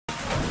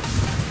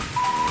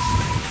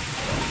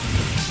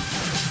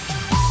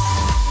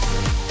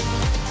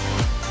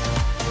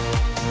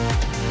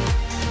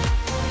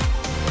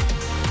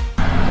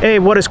Hey,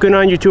 what is going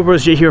on,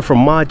 YouTubers? Jay here from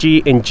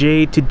Maji and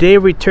Jay. Today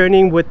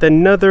returning with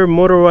another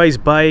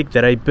motorized bike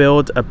that I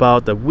built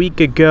about a week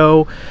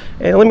ago.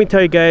 And let me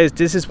tell you guys,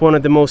 this is one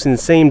of the most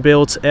insane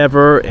builds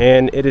ever,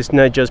 and it is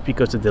not just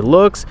because of the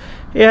looks.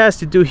 It has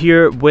to do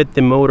here with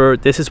the motor.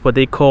 This is what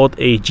they called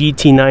a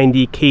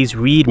GT90 case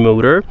reed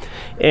motor,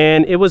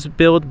 and it was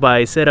built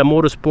by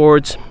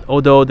Zedamotorsports.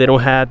 Although they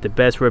don't have the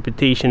best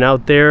reputation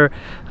out there,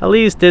 at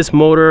least this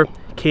motor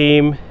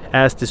came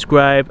as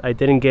described. I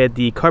didn't get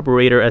the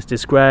carburetor as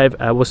described.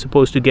 I was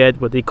supposed to get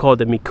what they call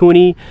the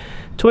Mikuni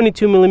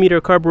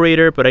 22mm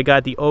carburetor, but I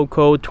got the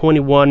OCO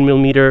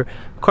 21mm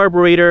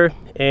carburetor,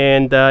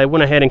 and I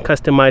went ahead and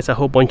customized a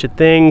whole bunch of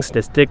things.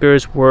 The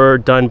stickers were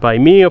done by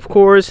me, of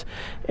course,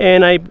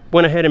 and I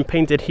went ahead and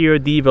painted here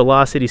the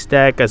velocity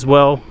stack as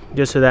well,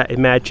 just so that it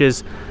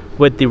matches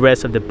with the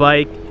rest of the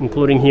bike,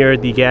 including here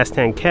the gas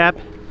tank cap.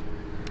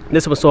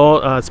 This was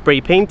all spray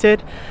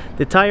painted.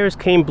 The tires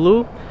came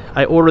blue.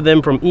 I ordered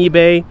them from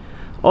eBay.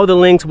 All the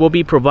links will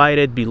be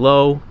provided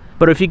below.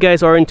 But if you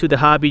guys are into the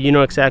hobby, you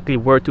know exactly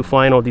where to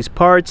find all these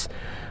parts.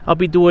 I'll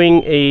be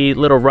doing a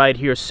little ride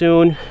here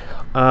soon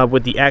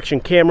with the action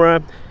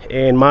camera,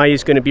 and Maya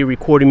is going to be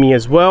recording me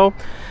as well.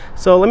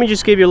 So let me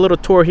just give you a little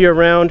tour here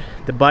around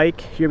the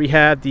bike. Here we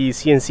have the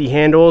CNC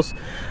handles.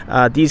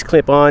 These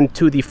clip on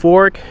to the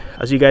fork,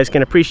 as you guys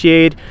can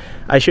appreciate.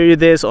 I showed you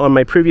this on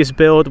my previous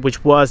build,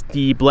 which was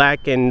the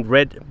black and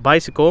red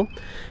bicycle.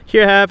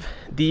 Here I have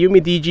the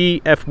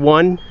UMIDIGI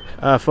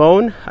F1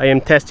 phone. I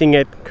am testing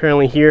it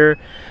currently here,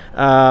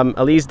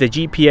 at least the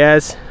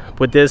GPS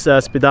with this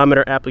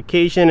speedometer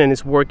application, and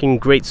it's working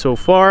great so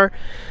far.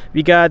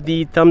 We got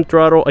the thumb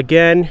throttle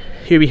again.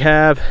 Here we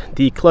have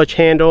the clutch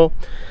handle.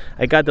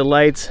 I got the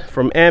lights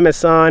from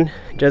Amazon,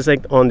 just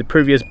like on the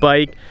previous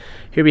bike.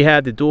 Here we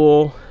have the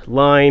dual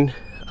line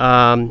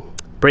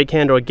brake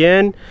handle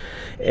again,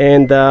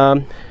 and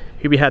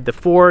here we have the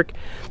fork.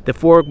 The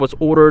fork was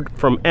ordered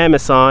from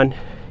Amazon.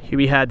 Here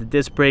we had the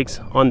disc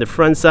brakes on the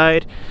front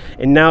side,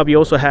 and now we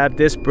also have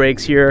disc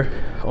brakes here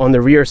on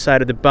the rear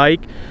side of the bike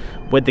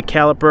with the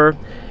caliper,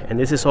 and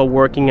this is all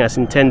working as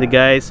intended,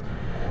 guys.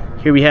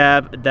 Here we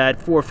have that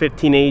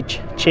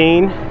 415H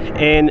chain,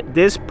 and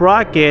this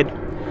sprocket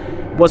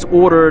was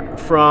ordered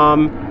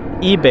from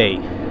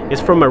eBay. It's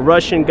from a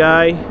Russian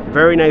guy,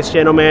 very nice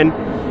gentleman.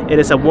 It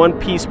is a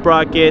one-piece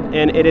sprocket,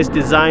 and it is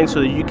designed so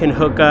that you can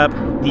hook up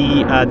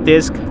the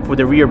disc for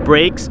the rear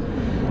brakes.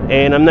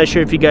 And I'm not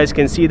sure if you guys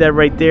can see that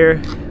right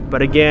there,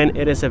 but again,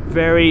 it is a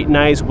very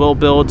nice,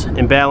 well-built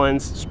and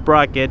balanced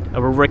sprocket. I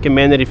would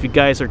recommend it if you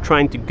guys are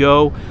trying to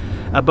go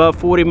above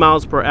 40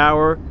 miles per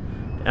hour.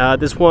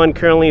 This one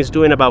currently is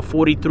doing about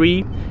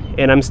 43,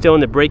 and I'm still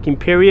in the braking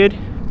period.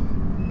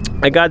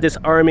 I got this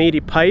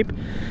RM80 pipe.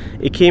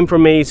 It came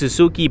from a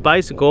Suzuki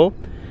bicycle,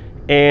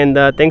 and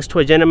thanks to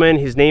a gentleman,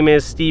 his name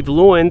is Steve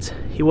Lewins,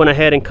 he went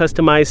ahead and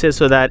customized it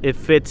so that it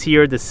fits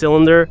here the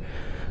cylinder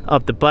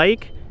of the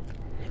bike.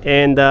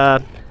 And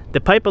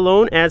the pipe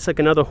alone adds like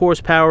another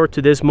horsepower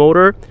to this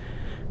motor.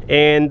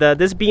 And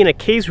this being a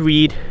case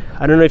reed,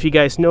 I don't know if you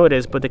guys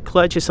noticed, but the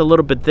clutch is a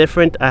little bit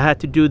different. I had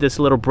to do this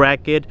little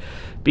bracket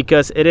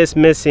because it is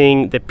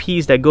missing the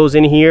piece that goes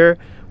in here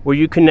where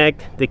you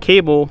connect the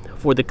cable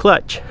for the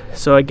clutch.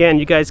 So again,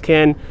 you guys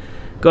can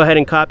go ahead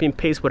and copy and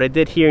paste what I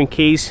did here in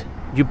case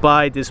you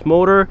buy this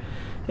motor.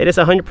 It is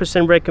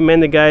 100%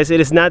 recommended, guys.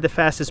 It is not the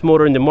fastest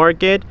motor in the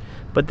market,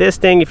 but this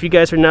thing, if you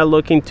guys are not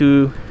looking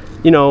to,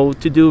 you know,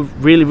 to do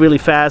really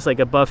fast, like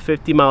above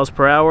 50 miles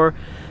per hour,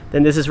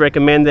 then this is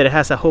recommended. It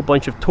has a whole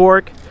bunch of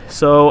torque.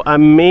 So I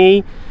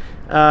may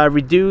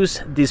reduce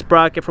the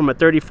sprocket from a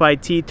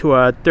 35T to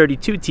a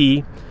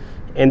 32T,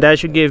 and that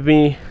should give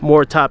me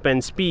more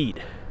top-end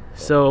speed.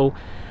 So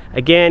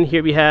again,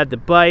 here we have the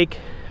bike.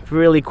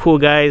 Really cool,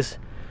 guys.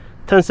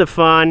 Tons of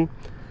fun.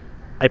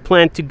 I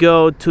plan to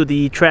go to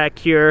the track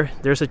here.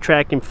 There's a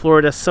track in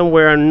Florida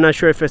somewhere. I'm not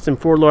sure if it's in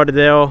Fort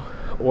Lauderdale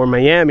or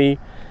Miami,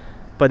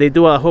 but they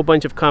do a whole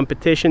bunch of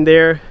competition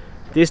there.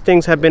 These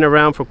things have been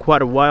around for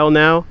quite a while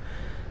now,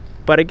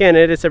 but again,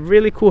 it is a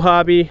really cool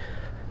hobby.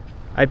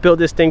 I built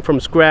this thing from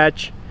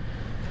scratch.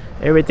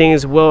 Everything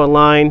is well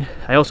aligned.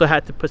 I also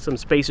had to put some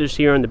spacers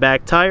here on the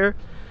back tire.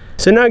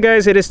 So now,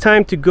 guys, it is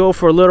time to go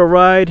for a little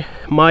ride.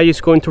 Maya is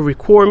going to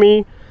record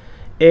me,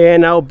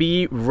 and I'll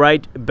be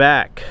right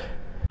back.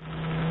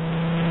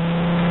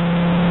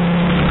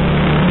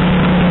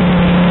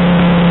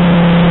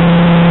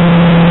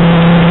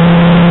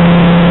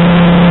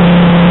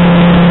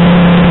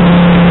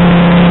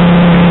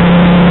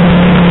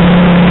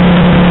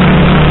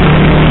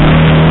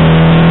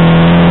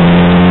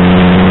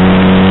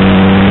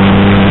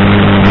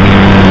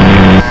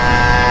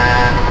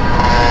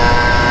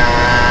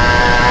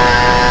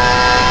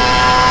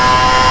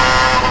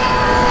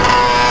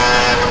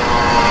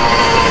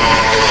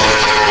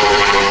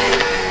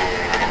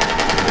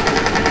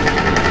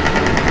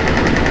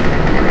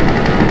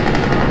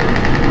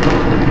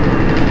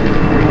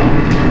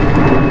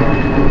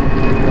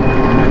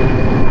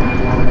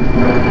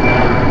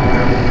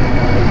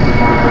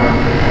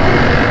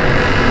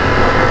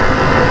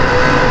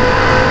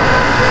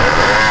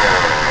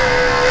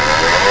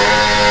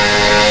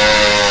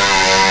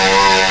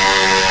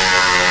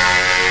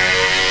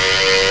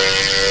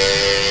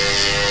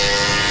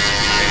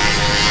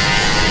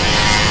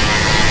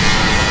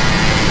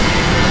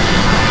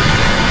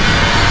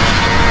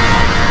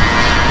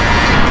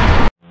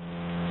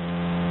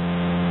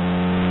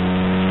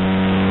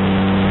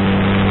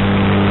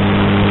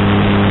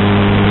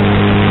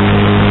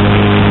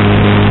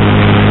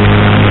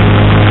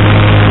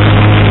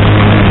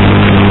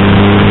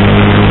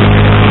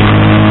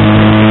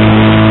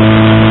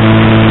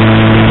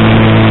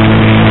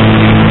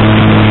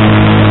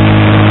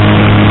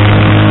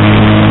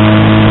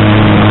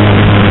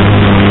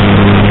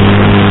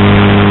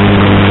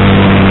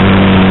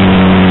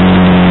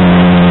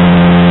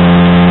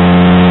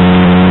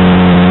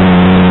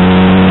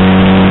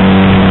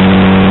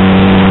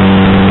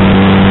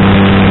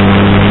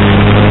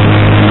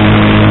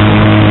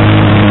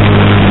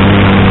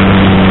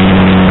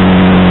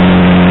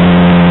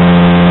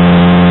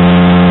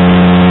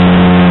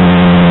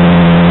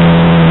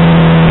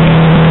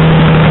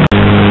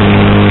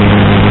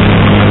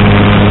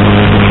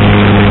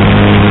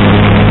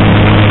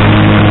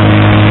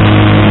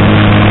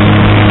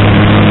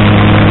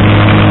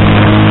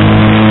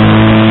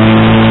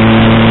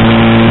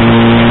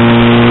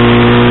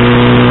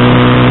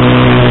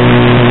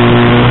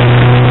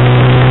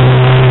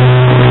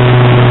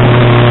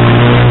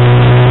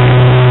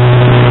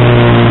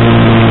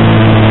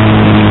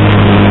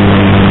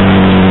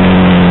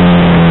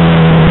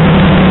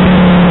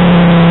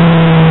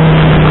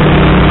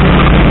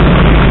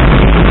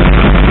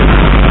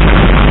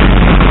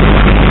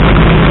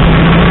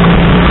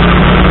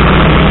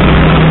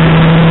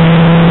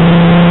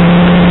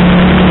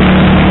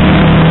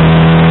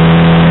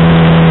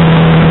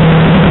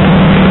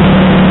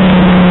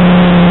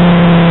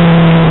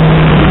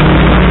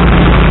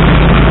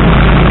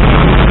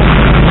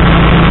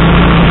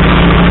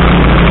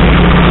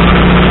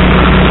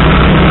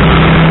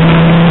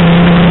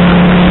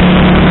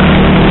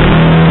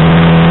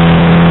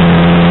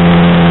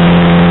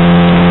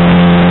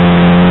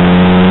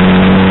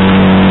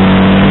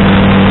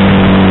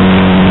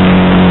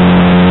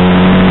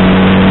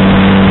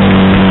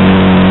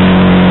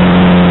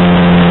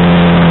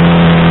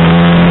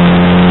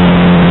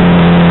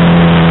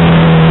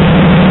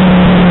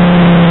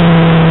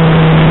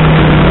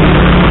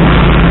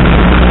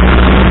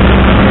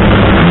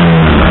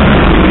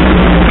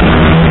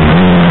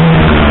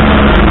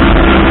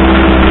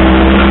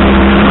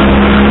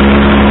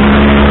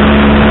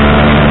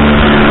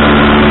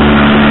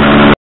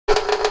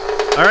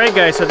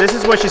 guys, so this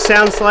is what she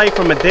sounds like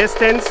from a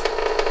distance.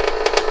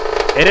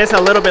 It is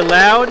a little bit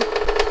loud.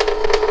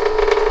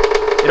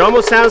 It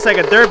almost sounds like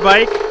a dirt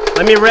bike.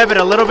 Let me rev it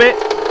a little bit.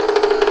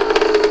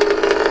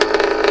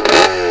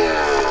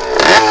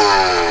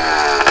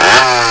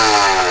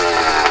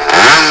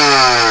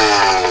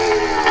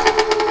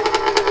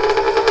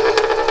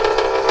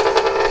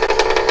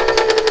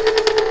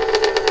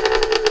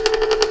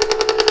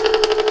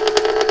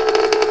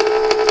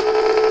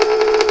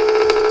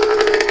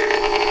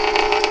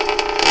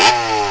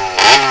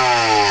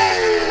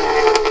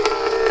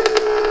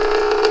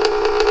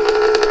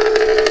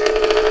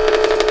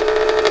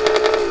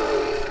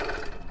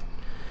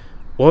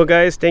 Well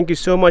guys, thank you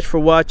so much for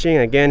watching.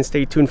 Again,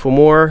 stay tuned for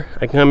more.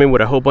 I come in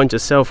with a whole bunch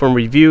of cell phone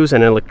reviews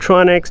and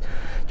electronics,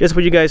 just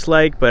what you guys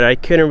like, but I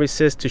couldn't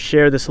resist to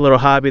share this little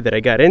hobby that I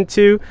got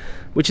into,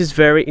 which is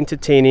very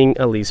entertaining,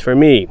 at least for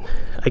me.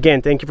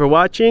 Again, thank you for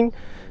watching.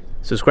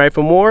 Subscribe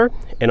for more,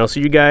 and I'll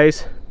see you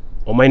guys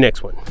on my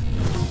next one.